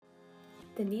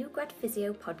The New Grad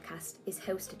Physio podcast is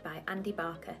hosted by Andy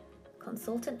Barker,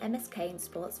 consultant MSK and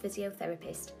sports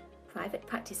physiotherapist, private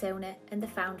practice owner and the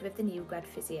founder of the New Grad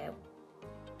Physio.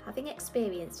 Having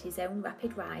experienced his own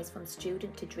rapid rise from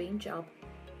student to dream job,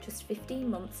 just 15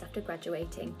 months after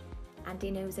graduating, Andy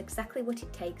knows exactly what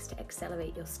it takes to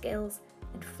accelerate your skills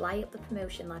and fly up the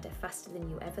promotion ladder faster than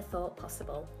you ever thought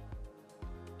possible.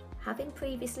 Having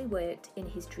previously worked in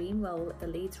his dream role at the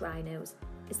Leeds Rhinos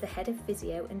as the head of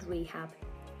physio and rehab,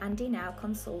 Andy now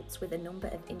consults with a number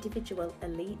of individual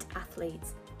elite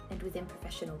athletes and within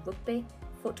professional rugby,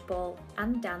 football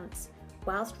and dance,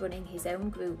 whilst running his own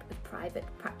group of private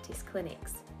practice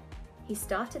clinics. He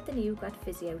started the New Grad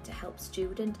Physio to help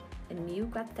student and new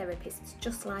grad therapists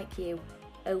just like you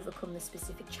overcome the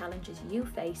specific challenges you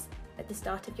face at the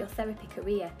start of your therapy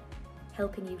career,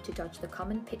 helping you to dodge the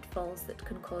common pitfalls that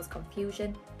can cause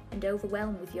confusion and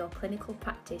overwhelm with your clinical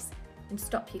practice and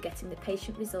stop you getting the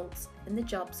patient results and the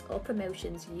jobs or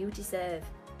promotions you deserve.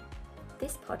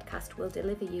 This podcast will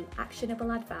deliver you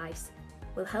actionable advice,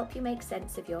 will help you make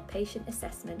sense of your patient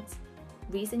assessments,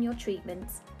 reason your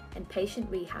treatments and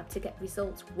patient rehab to get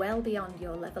results well beyond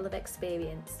your level of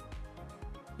experience.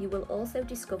 You will also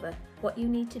discover what you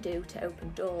need to do to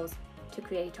open doors, to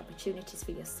create opportunities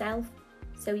for yourself,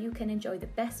 so you can enjoy the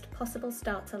best possible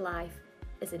start to life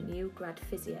as a new grad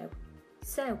physio.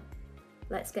 So,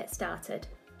 let's get started.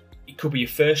 It could be your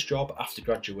first job after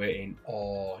graduating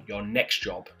or your next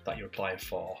job that you're applying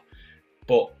for,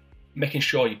 but making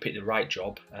sure you pick the right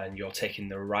job and you're taking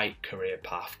the right career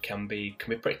path can be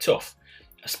pretty tough,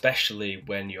 especially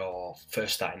when you're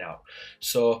first starting out.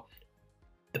 So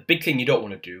the big thing you don't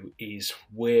want to do is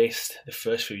waste the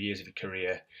first few years of your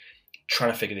career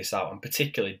trying to figure this out, and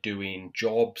particularly doing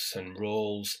jobs and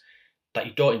roles that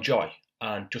you don't enjoy,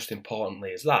 and just importantly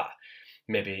is that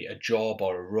maybe a job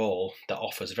or a role that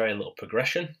offers very little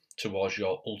progression towards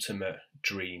your ultimate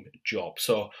dream job.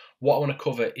 So what I want to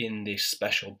cover in this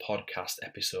special podcast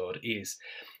episode is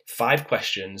 5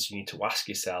 questions you need to ask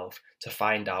yourself to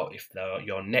find out if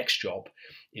your next job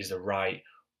is the right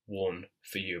one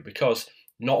for you, because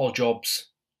not all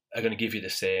jobs are going to give you the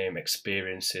same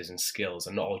experiences and skills,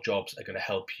 and not all jobs are going to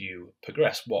help you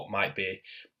progress. What might be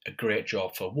a great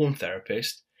job for one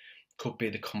therapist could be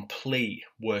the complete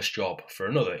worst job for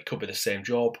another. It could be the same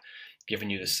job,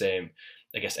 giving you the same,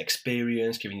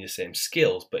 experience, giving you the same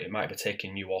skills, but it might be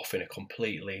taking you off in a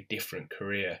completely different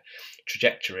career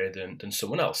trajectory than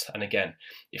someone else. And again,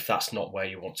 if that's not where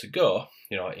you want to go,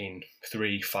 in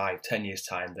 3, 5, 10 years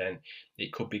time, then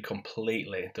it could be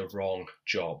completely the wrong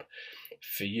job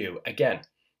for you. Again,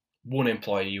 one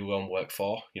employer you won't work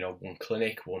for, one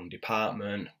clinic, one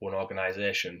department, one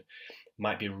organisation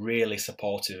might be really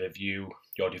supportive of you,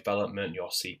 your development, your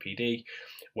CPD,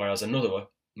 whereas another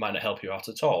might not help you out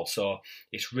at all. So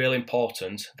it's really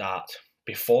important that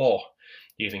before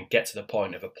you even get to the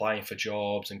point of applying for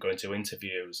jobs and going to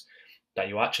interviews, that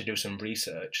you actually do some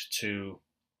research to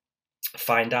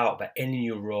find out that any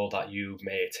new role that you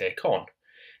may take on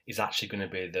is actually going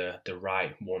to be the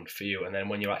right one for you. And then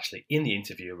when you're actually in the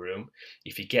interview room,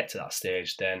 if you get to that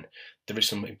stage, then there is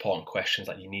some important questions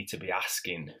that you need to be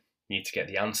asking, need to get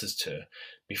the answers to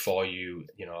before you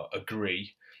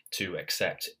agree to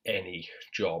accept any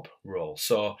job role.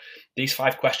 So these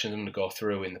 5 questions I'm going to go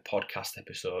through in the podcast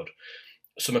episode.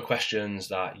 Some are questions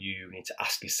that you need to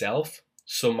ask yourself.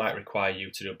 Some might require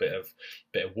you to do a bit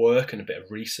of work and a bit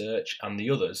of research, and the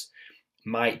others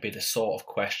might be the sort of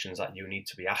questions that you need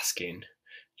to be asking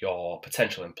your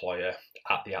potential employer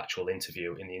at the actual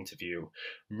interview, in the interview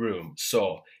room.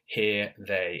 So here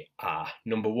they are.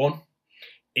 Number 1,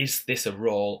 is this a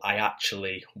role I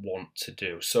actually want to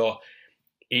do? So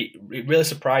it really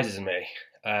surprises me,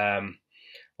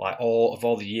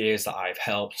 all the years that I've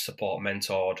helped, support,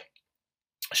 mentored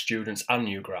students and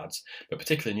new grads, but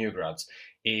particularly new grads,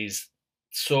 is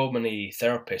so many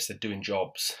therapists are doing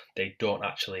jobs they don't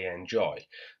actually enjoy.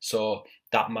 So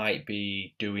that might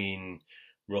be doing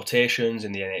rotations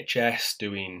in the NHS,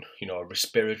 doing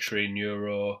respiratory,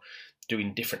 neuro,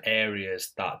 doing different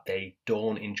areas that they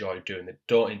don't enjoy doing.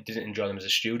 Didn't enjoy them as a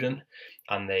student,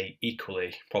 and they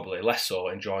equally, probably less so,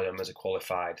 enjoy them as a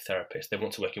qualified therapist. They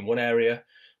want to work in one area,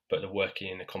 but they're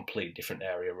working in a completely different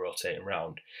area, rotating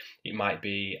around. It might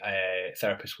be a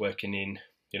therapist working in,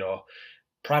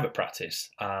 private practice,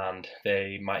 and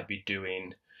they might be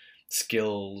doing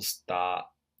skills that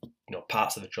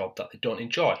parts of the job that they don't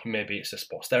enjoy. Maybe it's a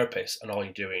sports therapist and all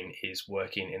you're doing is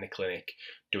working in a clinic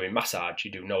doing massage.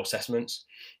 You do no assessments,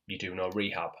 you do no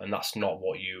rehab, and that's not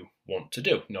what you want to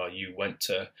do. You went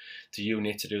to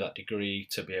uni to do that degree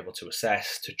to be able to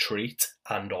assess, to treat,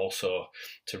 and also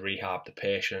to rehab the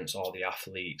patients or the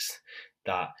athletes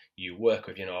that you work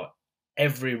with.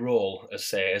 Every role,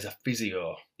 as a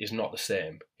physio, is not the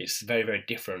same. It's very, very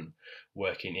different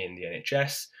working in the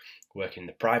NHS, working in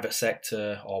the private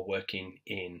sector, or working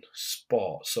in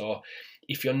sport. So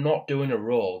if you're not doing a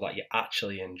role that you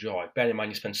actually enjoy, bear in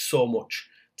mind you spend so much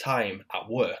time at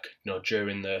work,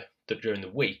 during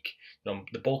the week.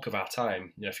 The bulk of our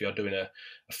time, if you're doing a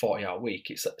 40-hour week,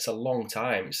 it's a long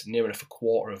time. It's near enough a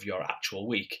quarter of your actual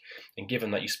week. And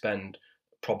given that you spend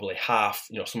probably half,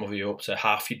 some of you up to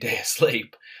half your day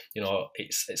asleep,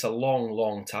 it's a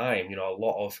long time. A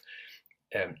lot of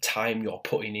time you're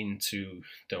putting into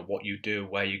what you do,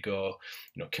 where you go,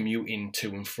 commuting to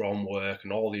and from work,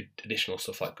 and all the additional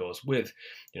stuff that goes with,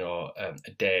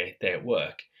 a day at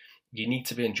work. You need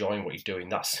to be enjoying what you're doing.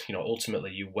 That's,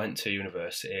 ultimately you went to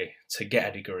university to get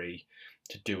a degree,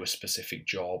 to do a specific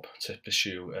job, to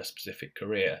pursue a specific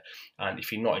career. And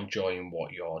if you're not enjoying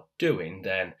what you're doing,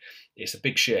 then it's a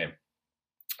big shame.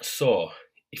 So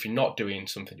if you're not doing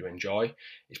something you enjoy,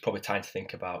 it's probably time to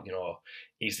think about,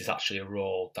 is this actually a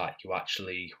role that you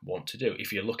actually want to do?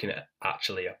 If you're looking at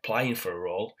actually applying for a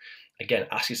role, again,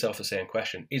 ask yourself the same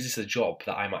question. Is this a job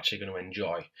that I'm actually going to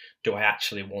enjoy? Do I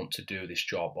actually want to do this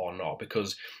job or not?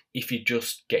 Because if you're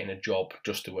just getting a job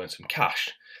just to earn some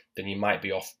cash, then you might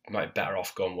be better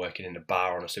off going working in a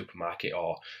bar or a supermarket,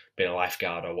 or being a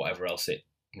lifeguard, or whatever else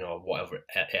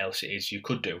it is you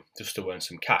could do just to earn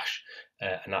some cash,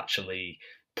 and actually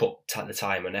put the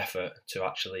time and effort to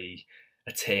actually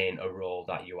attain a role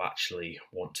that you actually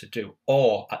want to do.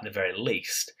 Or at the very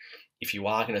least, if you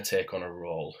are going to take on a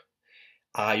role,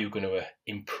 are you going to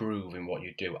improve in what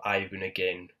you do? Are you going to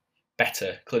gain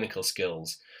better clinical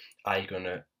skills? Are you going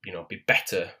to be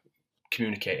better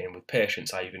communicating with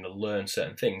patients? Are you going to learn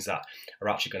certain things that are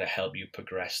actually going to help you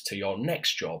progress to your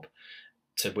next job,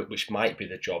 which might be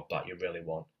the job that you really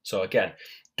want? So again,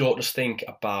 don't just think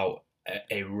about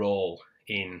a role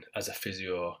as a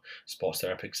physio, sports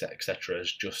therapist, etc.,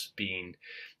 as just being,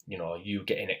 you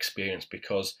getting experience,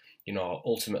 because,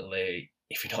 ultimately,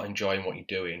 if you're not enjoying what you're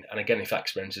doing, and again, if that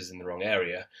experience is in the wrong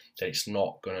area, then it's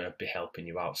not going to be helping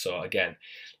you out. So again,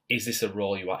 is this a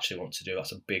role you actually want to do?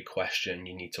 That's a big question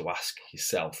you need to ask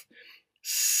yourself.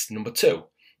 Number 2,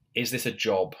 is this a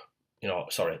job,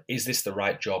 is this the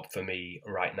right job for me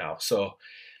right now? So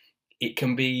it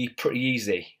can be pretty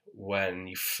easy when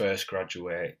you first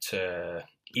graduate to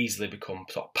easily become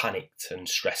sort of panicked and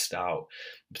stressed out,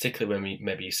 particularly when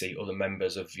maybe you see other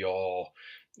members of your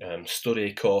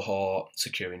study cohort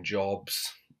securing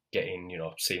jobs, getting,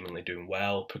 seemingly doing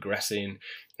well, progressing.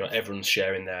 Everyone's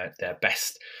sharing their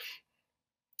best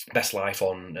life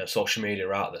on social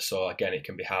media out there. So again, it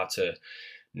can be hard to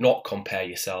not compare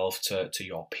yourself to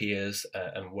your peers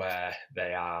and where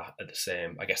they are at the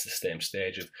same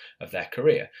stage of their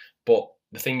career. But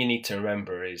the thing you need to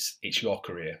remember is it's your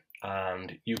career,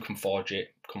 and you can forge it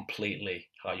completely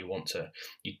how you want to.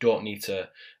 You don't need to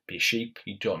be a sheep.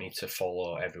 You don't need to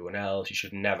follow everyone else. You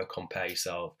should never compare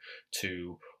yourself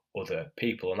to other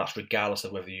people, and that's regardless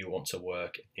of whether you want to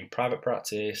work in private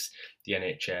practice, the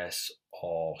NHS,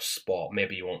 or sport.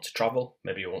 Maybe you want to travel,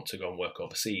 maybe you want to go and work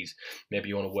overseas, maybe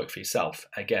you want to work for yourself.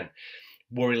 Again,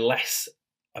 worry less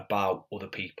about other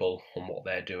people and what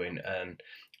they're doing, and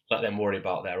let them worry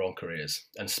about their own careers,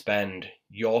 and spend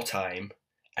your time,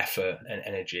 effort and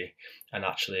energy and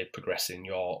actually progressing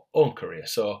your own career.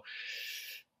 So,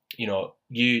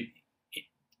 you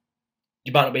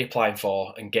might not be applying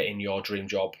for and getting your dream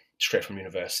job straight from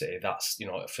university. That's,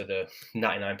 for the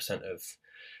 99%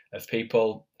 of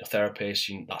people,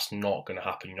 therapists, that's not going to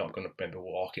happen. You're not going to maybe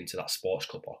walk into that sports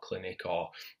club or clinic or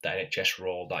the NHS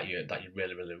role that you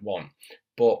really, really want.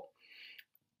 But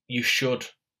you should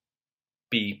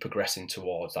be progressing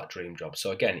towards that dream job.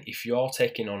 So again, if you're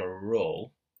taking on a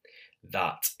role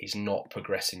that is not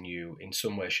progressing you in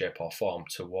some way, shape or form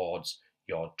towards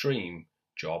your dream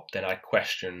job, then I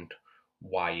questioned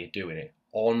why you're doing it.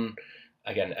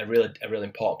 Again, a really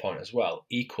important point as well.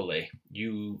 Equally,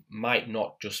 you might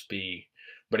not just be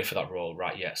ready for that role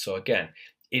right yet. So again,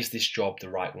 is this job the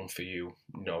right one for you?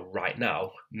 Right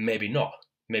now, maybe not.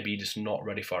 Maybe you're just not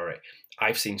ready for it.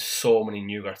 I've seen so many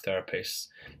new grad therapists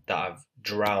that have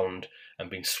drowned and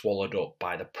been swallowed up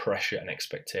by the pressure and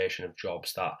expectation of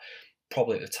jobs that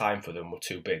probably at the time for them were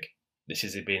too big. This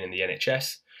is it being in the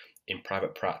NHS, in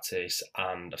private practice,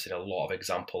 and I've seen a lot of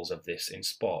examples of this in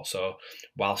sport. So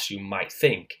whilst you might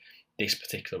think this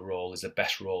particular role is the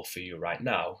best role for you right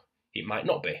now, it might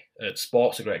not be.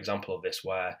 Sport's a great example of this,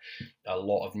 where a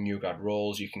lot of new grad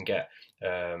roles, you can get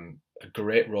a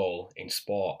great role in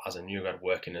sport as a new grad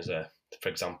working as for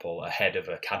example, a head of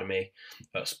academy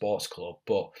at a sports club.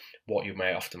 But what you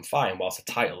may often find, whilst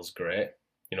the title's great,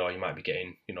 you might be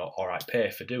getting, all right pay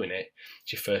for doing it.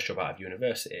 It's your first job out of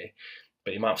university,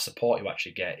 but the amount of support you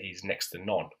actually get is next to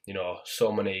none.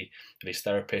 So many of these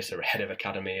therapists are head of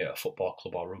academy at a football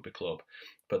club or rugby club,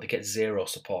 but they get zero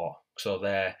support. So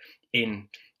they're in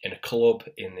a club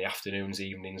in the afternoons,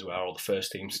 evenings, where all the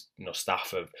first team,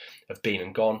 staff have been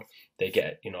and gone. They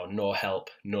get, no help,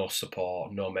 no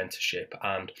support, no mentorship.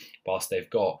 And whilst they've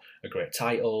got a great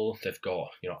title, they've got,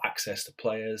 access to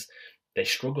players, they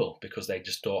struggle because they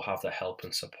just don't have the help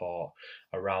and support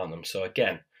around them. So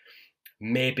again,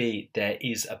 maybe there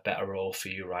is a better role for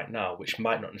you right now, which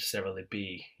might not necessarily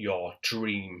be your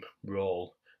dream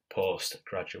role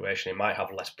post-graduation. It might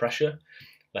have less pressure,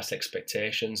 less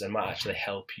expectations, and might actually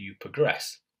help you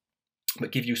progress,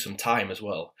 but give you some time as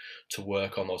well to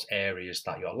work on those areas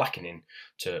that you're lacking in,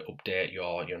 to update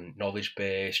your knowledge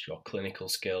base, your clinical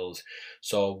skills.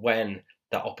 So when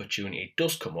that opportunity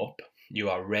does come up, you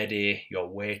are ready, you're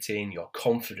waiting, you're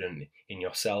confident in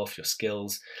yourself, your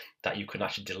skills, that you can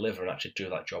actually deliver and actually do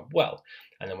that job well.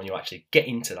 And then when you actually get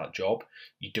into that job,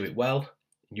 you do it well.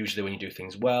 Usually when you do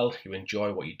things well, you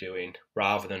enjoy what you're doing,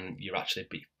 rather than you're actually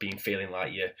feeling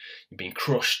like you're being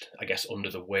crushed, I guess,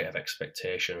 under the weight of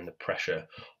expectation and the pressure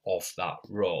of that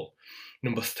role.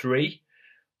 Number 3,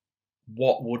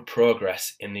 what would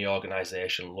progress in the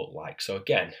organisation look like? So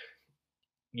again,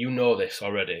 you know this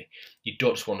already. You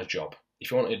don't just want a job.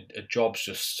 If you want a job's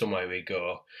just somewhere where you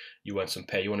go, you want some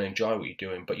pay, you want to enjoy what you're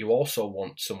doing, but you also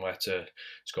want somewhere to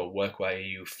go work where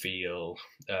you feel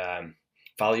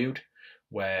valued,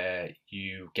 where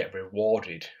you get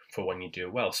rewarded for when you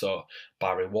do well. So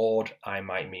by reward, I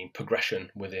might mean progression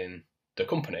within the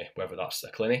company, whether that's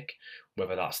a clinic,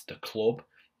 whether that's the club,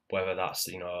 whether that's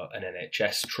an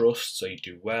NHS trust, so you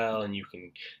do well and you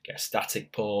can get a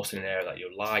static post in an area that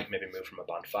you like, maybe move from a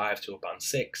band 5 to a band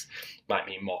 6. Might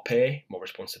mean more pay, more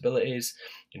responsibilities,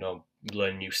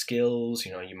 learn new skills.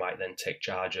 You might then take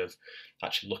charge of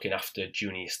actually looking after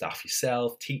junior staff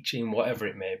yourself, teaching, whatever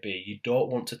it may be. You don't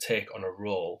want to take on a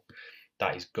role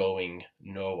that is going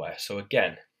nowhere. So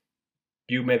again,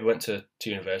 you maybe went to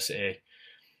university,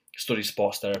 studied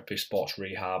sports therapy, sports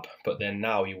rehab, but then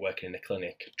now you're working in a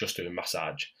clinic just doing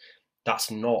massage.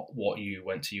 That's not what you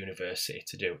went to university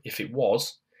to do. If it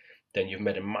was, then you've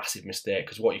made a massive mistake,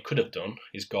 because what you could have done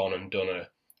is gone and done a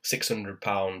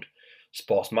 £600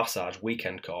 sports massage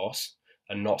weekend course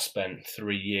and not spent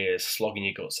 3 years slogging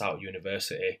your guts out at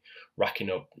university, racking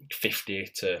up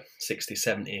 50 to 60,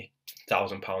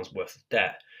 70,000 pounds worth of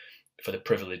debt for the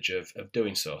privilege of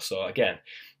doing so. So again,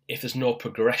 if there's no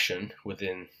progression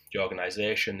within the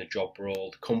organisation, the job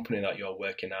role, the company that you're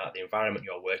working at, the environment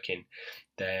you're working,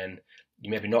 then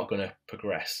you're maybe not going to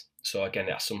progress. So again,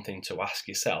 that's something to ask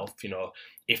yourself,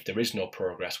 if there is no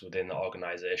progress within the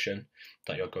organisation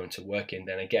that you're going to work in,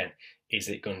 then again, is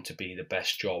it going to be the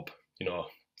best job,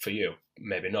 for you?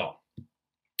 Maybe not.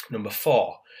 Number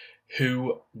 4,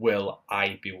 who will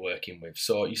I be working with?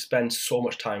 So you spend so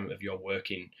much time of your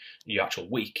actual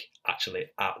week actually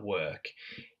at work.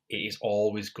 It is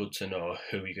always good to know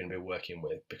who you're going to be working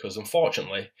with, because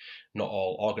unfortunately, not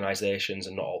all organisations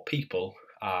and not all people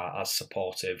are as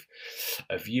supportive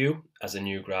of you as a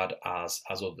new grad as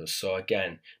others. So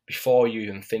again, before you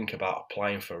even think about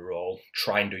applying for a role,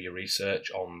 try and do your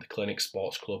research on the clinic,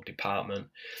 sports club, department,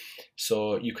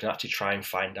 so you can actually try and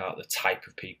find out the type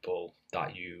of people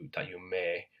that you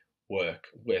may work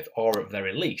with, or at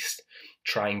very least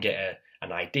try and get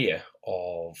an idea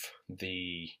of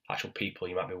the actual people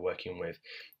you might be working with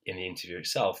in the interview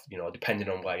itself. Depending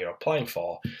on where you're applying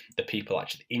for, the people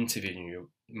actually interviewing you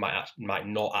might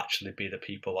not actually be the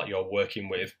people that you're working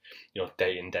with,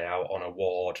 day in, day out on a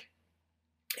ward,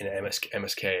 in an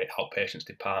MSK outpatients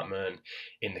department,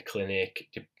 in the clinic,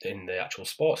 in the actual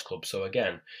sports club. So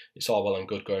again, it's all well and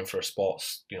good going for a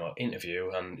sports, interview,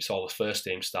 and it's all the first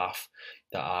team staff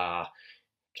that are,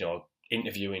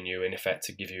 interviewing you in effect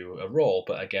to give you a role.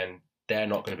 But again, they're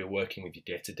not going to be working with you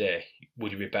day to day.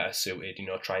 Would you be better suited,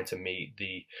 trying to meet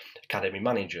the academy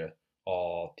manager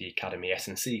or the academy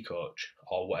S&C coach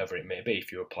or whatever it may be if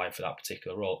you're applying for that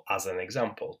particular role, as an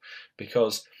example?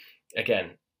 Because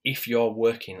again, if you're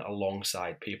working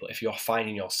alongside people, if you're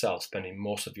finding yourself spending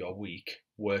most of your week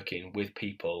working with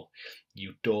people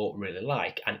you don't really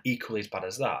like, and equally as bad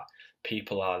as that,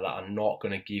 people that are not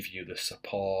going to give you the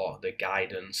support, the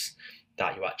guidance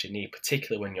that you actually need,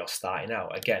 particularly when you're starting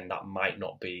out. Again, that might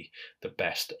not be the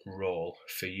best role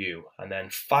for you. And then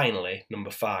finally,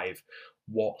 number 5,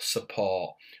 what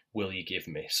support will you give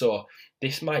me? So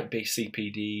this might be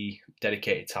CPD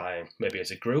dedicated time, maybe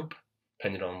as a group,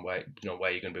 depending on where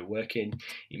you're going to be working.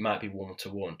 It might be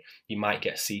one-to-one. You might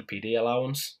get CPD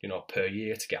allowance, per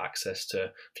year to get access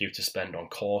for you to spend on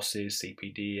courses,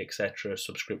 CPD, etc.,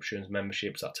 subscriptions,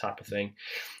 memberships, that type of thing.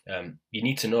 You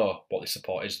need to know what the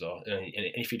support is, though. And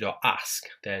if you don't ask,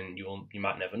 then you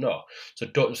might never know. So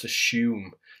don't just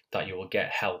assume that you will get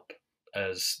help,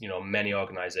 as many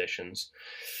organisations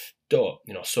don't.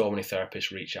 So many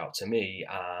therapists reach out to me,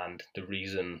 and the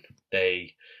reason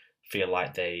they feel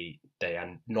like they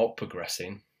are not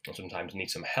progressing or sometimes need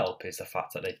some help is the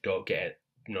fact that they don't get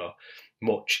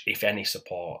much, if any,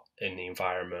 support in the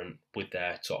environment with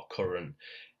their sort of current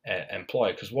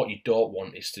employer. Because what you don't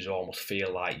want is to almost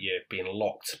feel like you're being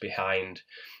locked behind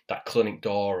that clinic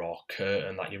door or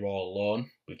curtain, that you're all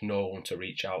alone with no one to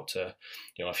reach out to.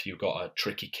 If you've got a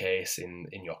tricky case in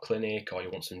your clinic, or you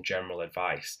want some general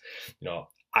advice,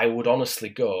 I would honestly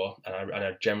go, and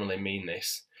I generally mean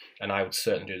this, and I would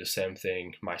certainly do the same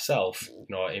thing myself,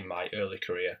 in my early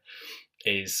career,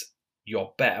 is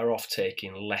you're better off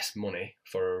taking less money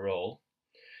for a role,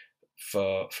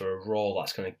 for a role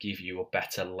that's going to give you a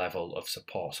better level of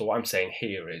support. So what I'm saying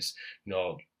here is,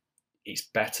 it's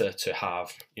better to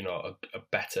have, a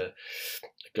better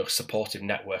supportive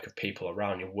network of people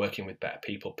around you, working with better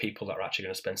people that are actually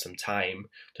going to spend some time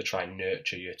to try and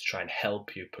nurture you, to try and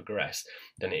help you progress,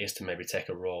 than it is to maybe take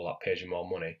a role that pays you more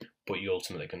money, but you're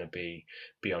ultimately going to be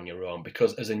on your own.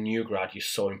 Because as a new grad, you're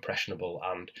so impressionable,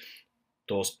 and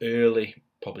those early,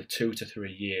 probably 2 to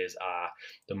 3 years, are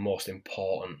the most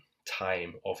important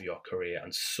time of your career.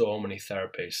 And so many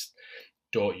therapists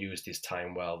don't use this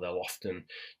time well. They'll often,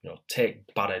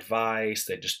 take bad advice.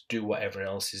 They just do what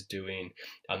everyone else is doing,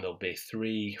 and they'll be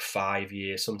 3, 5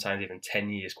 years, sometimes even 10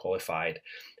 years qualified,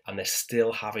 and they're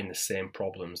still having the same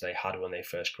problems they had when they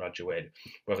first graduated.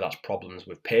 Whether that's problems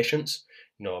with patients,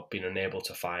 being unable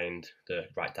to find the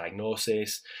right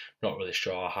diagnosis, not really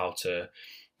sure how to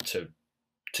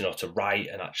write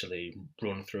and actually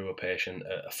run through a patient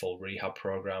a full rehab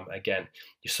program. Again,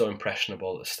 you're so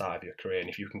impressionable at the start of your career, and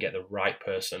if you can get the right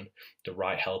person, the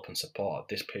right help and support at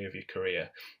this period of your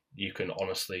career, you can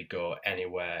honestly go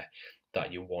anywhere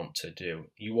that you want to do.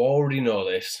 You already know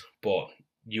this, but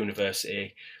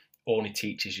university only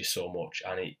teaches you so much,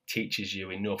 and it teaches you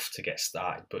enough to get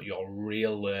started, but your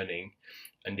real learning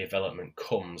and development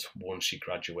comes once you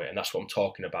graduate. And that's what I'm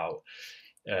talking about,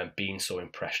 being so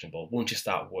impressionable. Once you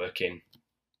start working,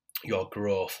 your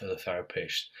growth as a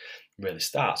therapist really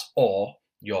starts, or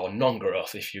your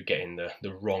non-growth if you're getting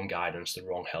the wrong guidance, the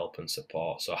wrong help and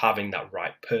support. So having that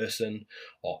right person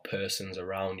or persons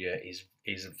around you is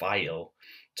vital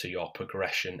to your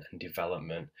progression and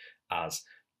development as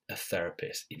a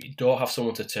therapist. If you don't have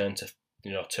someone to turn to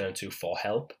for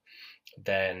help,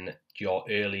 then your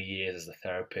early years as a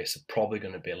therapist are probably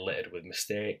going to be littered with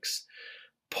mistakes,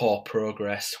 poor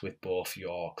progress with both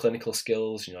your clinical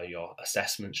skills, your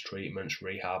assessments, treatments,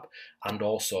 rehab, and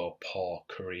also poor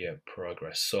career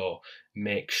progress. So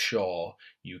make sure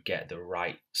you get the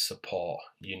right support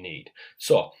you need.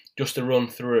 So just to run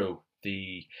through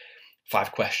the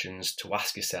 5 questions to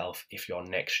ask yourself if your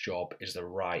next job is the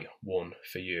right one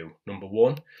for you. Number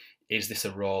 1, is this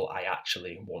a role I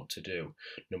actually want to do?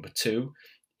 Number 2,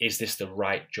 is this the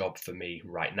right job for me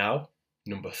right now?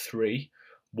 Number 3,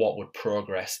 what would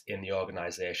progress in the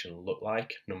organisation look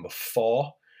like? Number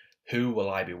 4, who will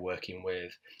I be working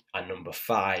with? And number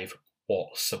 5,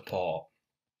 what support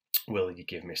will you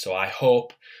give me? So I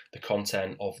hope the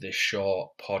content of this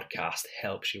short podcast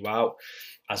helps you out.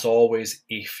 As always,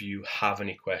 if you have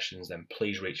any questions, then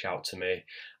please reach out to me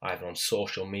either on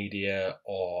social media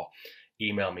or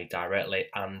email me directly,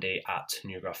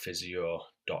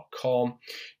 andy@newgradphysio.com.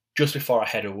 Just before I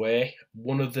head away,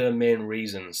 one of the main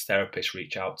reasons therapists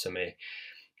reach out to me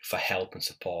for help and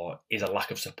support is a lack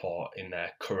of support in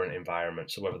their current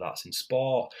environment. So whether that's in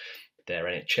sport, their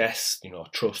NHS,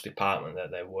 trust department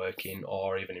that they're working,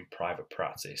 or even in private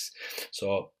practice.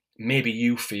 So maybe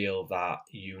you feel that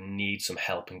you need some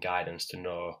help and guidance to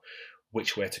know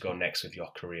which way to go next with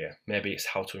your career. Maybe it's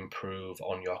how to improve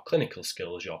on your clinical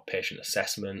skills, your patient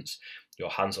assessments, your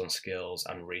hands-on skills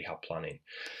and rehab planning.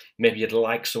 Maybe you'd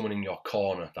like someone in your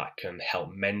corner that can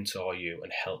help mentor you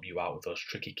and help you out with those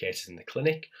tricky cases in the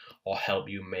clinic, or help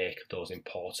you make those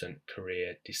important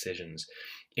career decisions.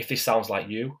 If this sounds like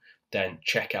you, then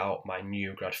check out my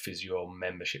New Grad Physio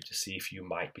membership to see if you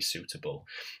might be suitable.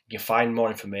 You can find more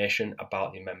information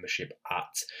about the membership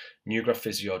at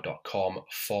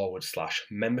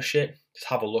newgradphysio.com/membership. Just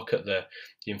have a look at the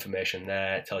information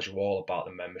there. It tells you all about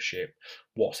the membership,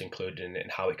 what's included in it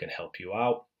and how it can help you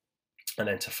out. And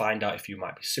then to find out if you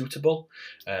might be suitable,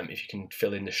 if you can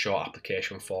fill in the short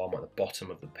application form at the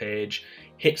bottom of the page,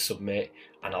 hit submit,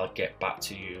 and I'll get back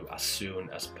to you as soon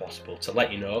as possible to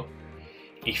let you know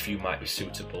if you might be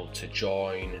suitable to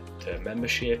join the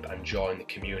membership and join the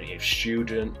community of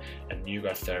student and new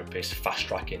grad therapists fast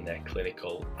tracking their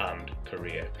clinical and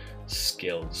career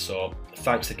skills. So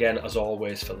thanks again as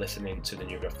always for listening to the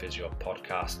New Grad Physio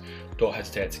podcast. Don't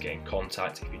hesitate to get in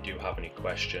contact if you do have any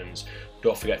questions.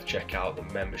 Don't forget to check out the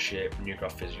membership,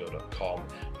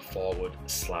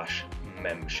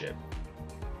 newgradphysio.com/membership.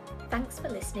 Thanks for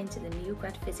listening to the New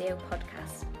Grad Physio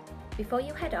podcast. Before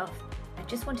you head off, I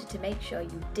just wanted to make sure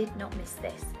you did not miss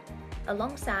this.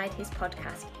 Alongside his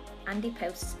podcast, Andy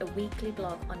posts a weekly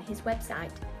blog on his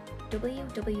website,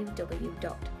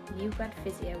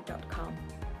 www.newgradphysio.com.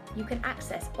 You can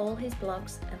access all his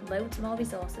blogs and loads more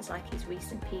resources like his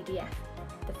recent PDF,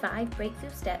 The 5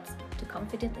 Breakthrough Steps to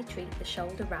Confidently Treat the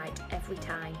Shoulder Right Every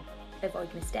Time,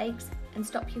 Avoid Mistakes and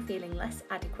Stop You Feeling Less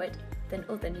Adequate than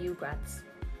Other New Grads.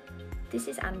 This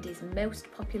is Andy's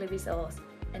most popular resource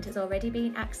and has already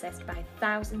been accessed by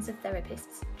thousands of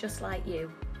therapists just like you.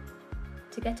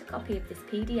 To get a copy of this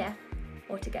PDF,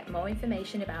 or to get more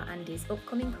information about Andy's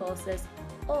upcoming courses,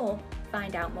 or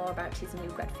find out more about his New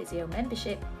Grad Physio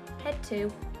membership, head to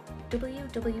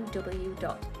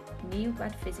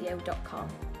www.newgradphysio.com.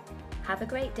 Have a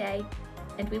great day,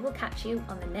 and we will catch you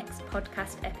on the next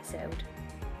podcast episode.